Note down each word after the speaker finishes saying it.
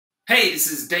Hey,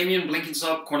 this is Damien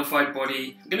Blenkinsopp, Quantified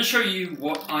Body. I'm going to show you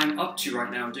what I'm up to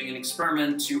right now. I'm doing an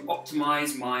experiment to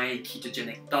optimize my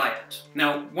ketogenic diet.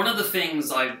 Now, one of the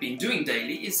things I've been doing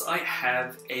daily is I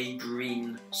have a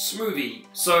green smoothie.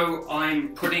 So I'm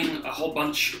putting a whole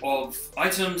bunch of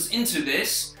items into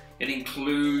this. It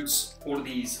includes all of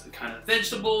these kind of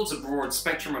vegetables, a broad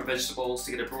spectrum of vegetables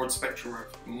to get a broad spectrum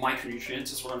of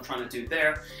micronutrients, is what I'm trying to do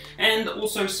there. And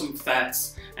also some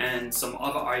fats and some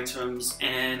other items,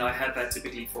 and I have that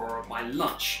typically for my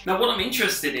lunch. Now what I'm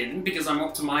interested in, because I'm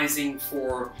optimizing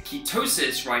for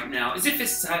ketosis right now, is if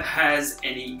this has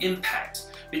any impact.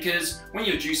 Because when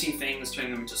you're juicing things,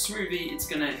 turning them into smoothie, it's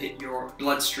gonna hit your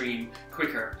bloodstream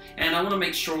quicker. And I wanna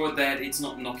make sure that it's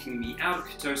not knocking me out of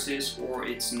ketosis, or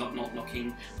it's not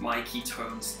knocking my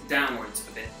ketones downwards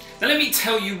a bit. Now let me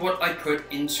tell you what I put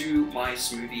into my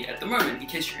smoothie at the moment, in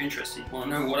case you're interested. You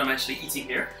wanna know what I'm actually eating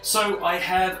here? So I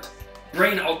have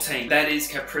Brain Octane, that is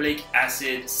caprylic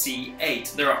acid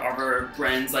C8. There are other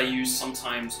brands I use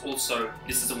sometimes also.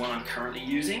 This is the one I'm currently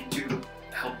using to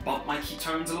help bump my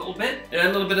ketones a little bit.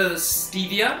 A little bit of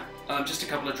stevia, just a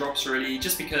couple of drops really,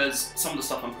 just because some of the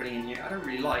stuff I'm putting in here I don't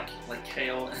really like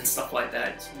kale and stuff like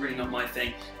that. It's really not my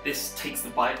thing. This takes the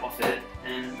bite off it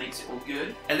and makes it all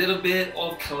good. A little bit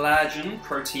of collagen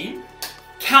protein.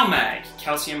 CalMag,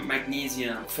 calcium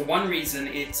magnesium. For one reason,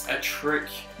 it's a trick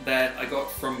that I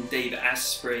got from Dave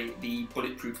Asprey, the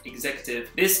Bulletproof executive.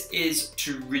 This is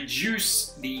to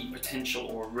reduce the potential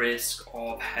or risk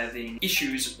of having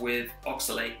issues with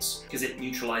oxalates, because it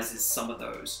neutralizes some of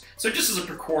those. So just as a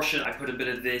precaution, I put a bit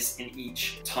of this in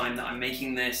each time that I'm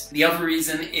making this. The other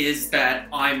reason is that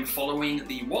I'm following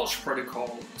the Walsh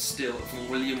protocol still from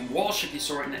William Walsh, if you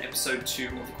saw it in episode 2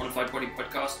 of the Quantified Body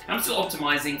Podcast. I'm still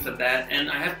optimizing for that, and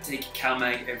I have to take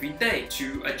CalMag every day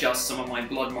to adjust some of my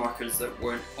blood markers that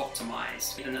weren't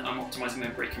optimized. And I'm optimizing my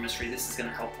brain chemistry. This is going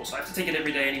to help also. I have to take it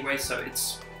every day anyway, so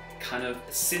it's kind of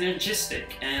synergistic,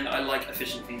 and I like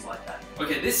efficient things like that.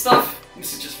 Okay, this stuff,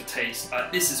 this is just for taste.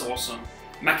 This is awesome.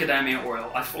 Macadamia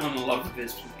oil. I've fallen in love with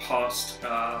this for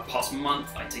the past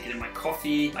month. I take it in my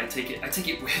coffee. I take it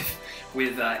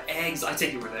with eggs. I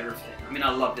take it with everything. I mean, I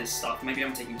love this stuff. Maybe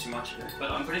I'm taking too much of it, but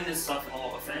I'm putting this stuff in a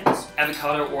lot of things.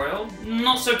 Avocado oil.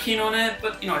 Not so keen on it,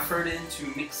 but you know, I throw it in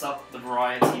to mix up the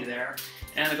variety there.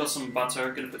 And I got some butter,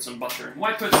 gonna put some butter in.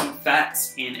 Why put some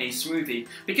fats in a smoothie?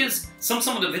 Because some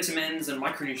of the vitamins and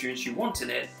micronutrients you want in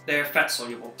it, they're fat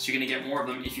soluble. So you're gonna get more of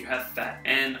them if you have fat.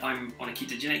 And I'm on a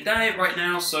ketogenic diet right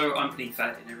now, so I'm putting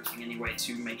fat in everything anyway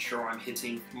to make sure I'm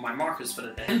hitting my markers for the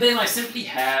day. And then I simply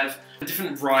have a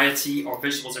different variety of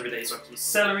vegetables every day. So I have some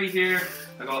celery here,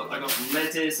 I got some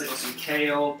lettuce, I got some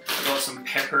kale, I got some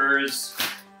peppers,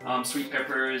 sweet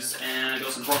peppers, and I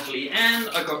got some broccoli, and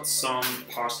I got some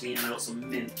parsley, and I got some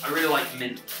mint. I really like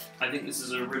mint. I think this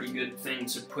is a really good thing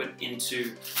to put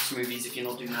into smoothies if you're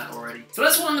not doing that already. So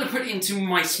that's what I'm going to put into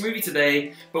my smoothie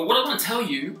today, but what I want to tell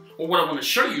you, or what I want to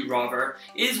show you rather,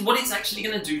 is what it's actually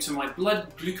going to do to my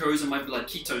blood glucose and my blood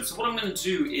ketones. So what I'm going to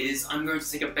do is I'm going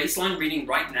to take a baseline reading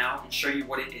right now and show you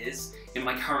what it is in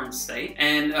my current state.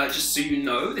 And just so you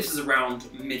know, this is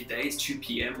around midday, it's 2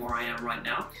 p.m. where I am right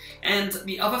now. And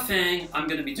the other thing I'm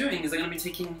going to be doing is I'm going to be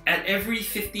taking, at every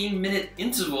 15-minute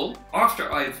interval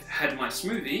after I've had my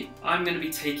smoothie, I'm going to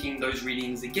be taking those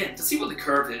readings again to see what the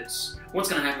curve is, what's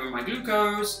going to happen with my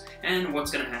glucose, and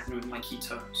what's going to happen with my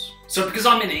ketones. So because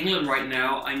I'm in England right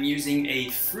now, I'm using a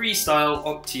Freestyle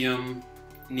Optium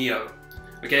Neo.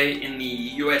 Okay, in the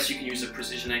US you can use a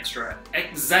Precision Extra,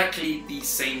 exactly the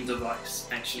same device,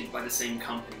 actually, by the same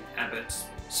company, Abbott.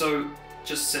 So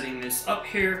just setting this up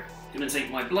here, I'm going to take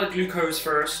my blood glucose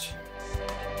first.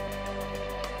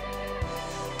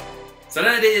 So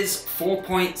that is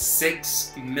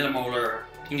 4.6 millimolar,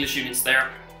 English units there.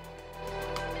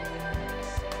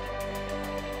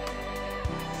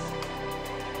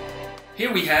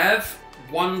 Here we have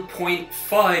 1.5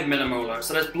 millimolar.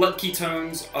 So that's blood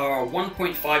ketones are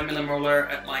 1.5 millimolar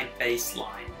at my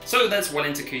baseline. So that's well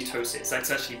into ketosis.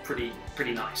 That's actually pretty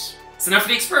nice. So now for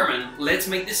the experiment, let's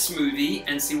make this smoothie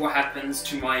and see what happens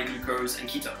to my glucose and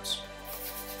ketones.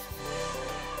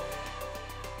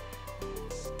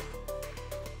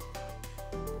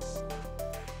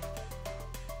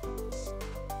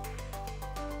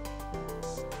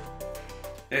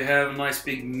 They have a nice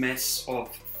big mess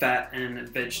of fat and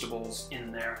vegetables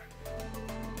in there.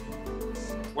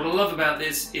 What I love about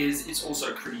this is it's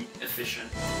also pretty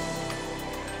efficient.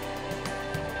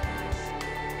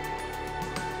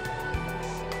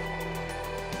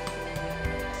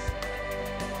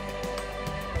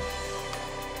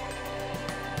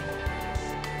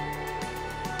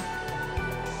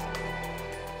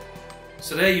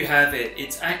 So there you have it.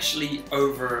 It's actually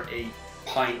over a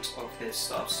pint of this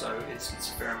stuff, so it's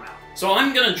a fair amount. So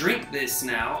I'm gonna drink this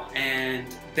now, and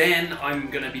then I'm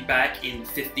gonna be back in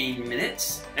 15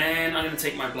 minutes, and I'm gonna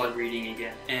take my blood reading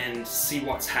again and see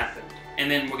what's happened. And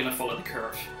then we're gonna follow the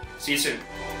curve. See you soon.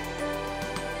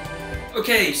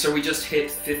 Okay, so we just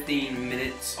hit 15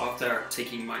 minutes after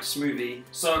taking my smoothie.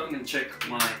 So I'm gonna check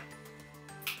my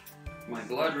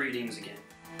blood readings again.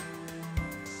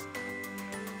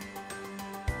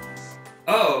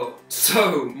 Oh,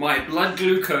 so my blood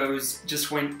glucose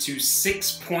just went to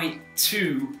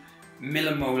 6.2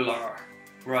 millimolar.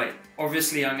 Right,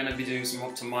 obviously I'm going to be doing some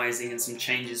optimizing and some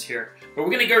changes here. But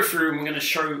we're going to go through and we're going to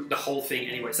show the whole thing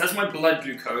anyway. So that's my blood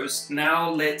glucose. Now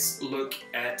let's look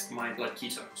at my blood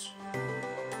ketones.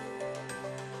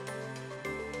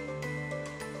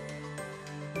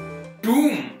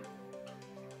 Boom!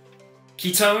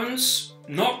 Ketones.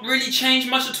 Not really changed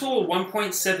much at all,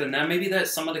 1.7. Now maybe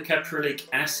that's some of the caprylic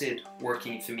acid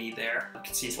working for me there. I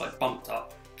can see it's like bumped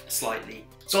up slightly.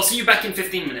 So I'll see you back in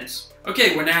 15 minutes.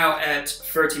 Okay, we're now at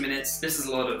 30 minutes. This is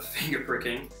a lot of finger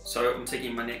pricking. So I'm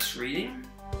taking my next reading.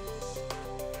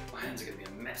 My hands are gonna be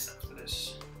a mess after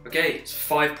this. Okay, it's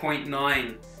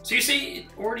 5.9. So you see, it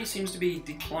already seems to be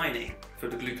declining for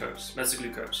the glucose. That's the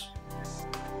glucose.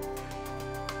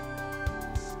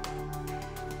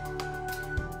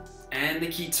 And the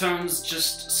ketones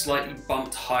just slightly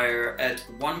bumped higher at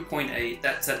 1.8,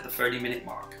 that's at the 30-minute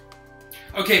mark.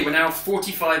 Okay, we're now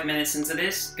 45 minutes into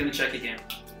this, gonna check again.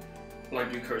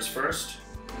 Blood glucose first.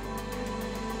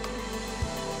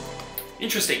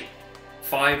 Interesting,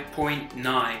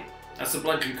 5.9. That's the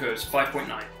blood glucose,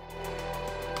 5.9.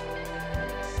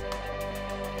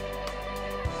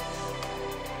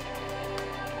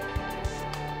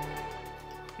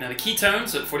 Now the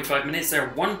ketones at 45 minutes, they're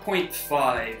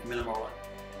 1.5 millimolar.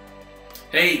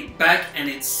 Hey, back, and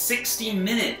it's 60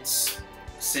 minutes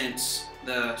since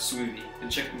the smoothie. And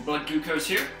check the blood glucose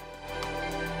here.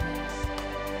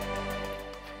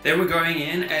 They were going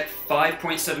in at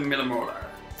 5.7 millimolar.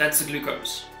 That's the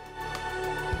glucose.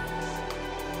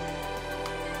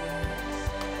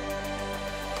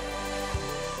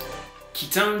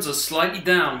 Ketones are slightly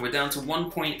down. We're down to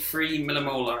 1.3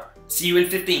 millimolar. See you in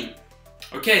 15.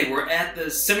 Okay, we're at the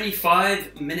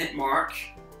 75-minute mark.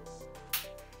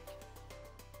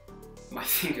 My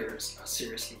fingers are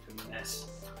seriously a mess.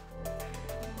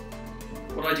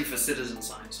 What do I do for citizen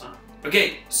science, huh?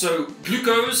 Okay, so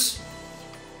glucose,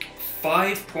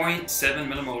 5.7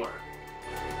 millimolar.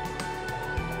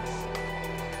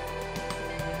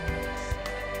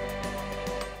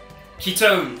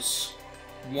 Ketones,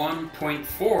 1.4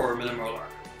 millimolar.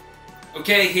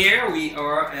 Okay, here we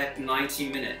are at 90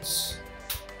 minutes.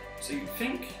 So you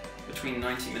think between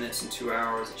 90 minutes and 2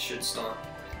 hours it should start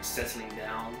settling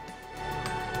down.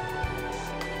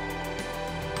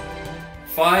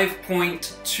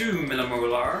 5.2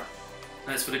 millimolar,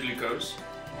 that's for the glucose.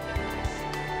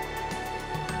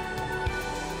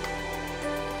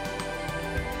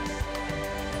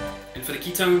 And for the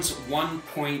ketones,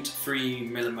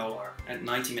 1.3 millimolar at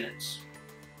 90 minutes.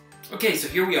 Okay, so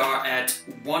here we are at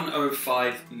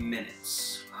 105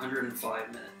 minutes, 105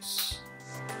 minutes.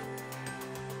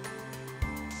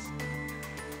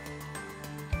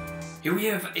 Here we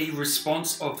have a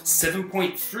response of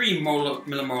 7.3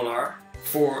 millimolar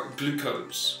for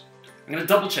glucose. I'm going to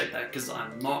double check that because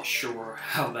I'm not sure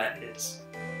how that is.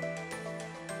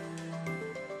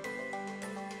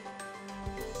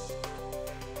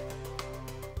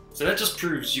 So that just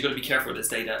proves you've got to be careful with this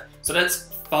data. So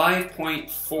that's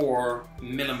 5.4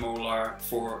 millimolar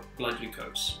for blood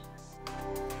glucose.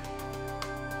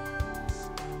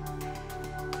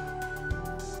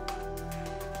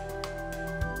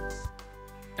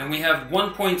 And we have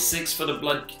 1.6 for the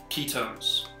blood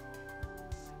ketones.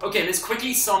 Okay, let's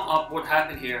quickly sum up what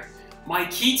happened here. My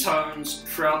ketones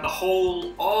throughout the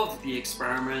whole of the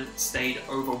experiment stayed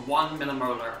over 1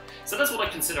 millimolar. So that's what I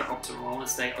consider optimal, to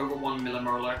stay over 1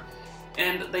 millimolar.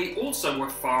 And they also were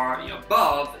far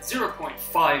above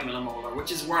 0.5 millimolar,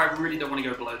 which is where I really don't want to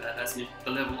go below that. That's the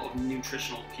level of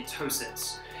nutritional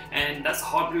ketosis. And that's the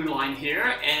hard blue line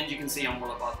here, and you can see I'm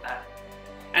well above that.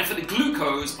 And for the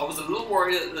glucose, I was a little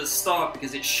worried at the start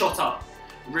because it shot up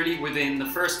really within the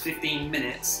first 15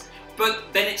 minutes.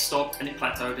 But then it stopped and it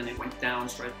plateaued and it went down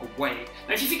straight away.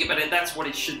 Now if you think about it, that's what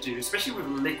it should do, especially with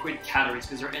liquid calories,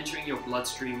 because they're entering your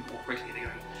bloodstream more quickly. They're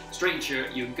going straight into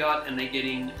your gut and they're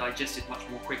getting digested much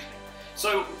more quickly.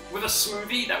 So with a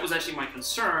smoothie, that was actually my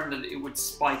concern, that it would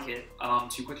spike it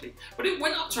too quickly. But it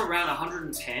went up to around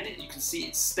 110. You can see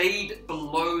it stayed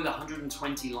below the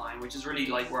 120 line, which is really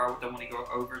like where I don't want to go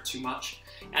over too much.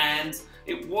 And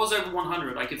it was over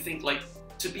 100. I could think like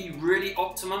to be really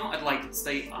optimum, I'd like to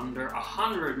stay under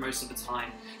 100 most of the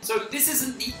time. So this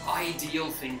isn't the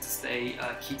ideal thing to stay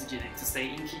ketogenic, to stay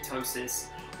in ketosis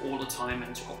all the time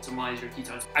and to optimize your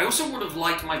ketones. I also would have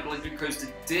liked my blood glucose to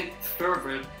dip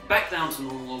further back down to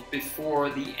normal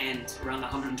before the end, around the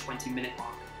 120-minute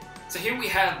mark. So here we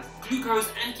have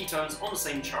glucose and ketones on the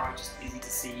same chart, just easy to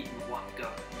see in one go.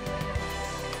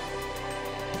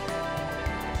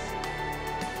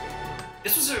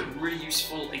 This was a really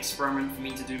useful experiment for me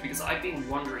to do because I've been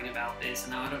wondering about this,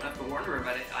 and now I don't have to wonder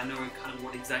about it. I know kind of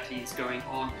what exactly is going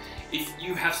on. If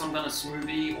you have some kind of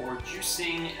smoothie or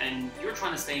juicing and you're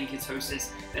trying to stay in ketosis,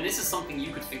 then this is something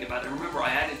you could think about. And remember, I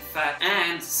added fat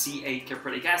and C8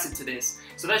 caprotic acid to this.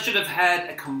 So that should have had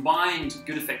a combined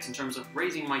good effect in terms of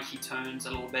raising my ketones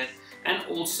a little bit and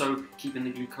also keeping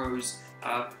the glucose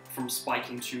from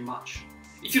spiking too much.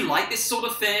 If you like this sort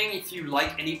of thing, if you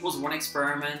like N=1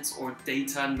 experiments or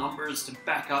data, numbers to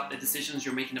back up the decisions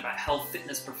you're making about health,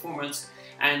 fitness, performance,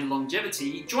 and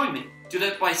longevity, join me. Do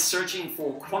that by searching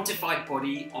for Quantified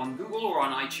Body on Google or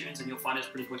on iTunes, and you'll find us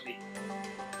pretty quickly.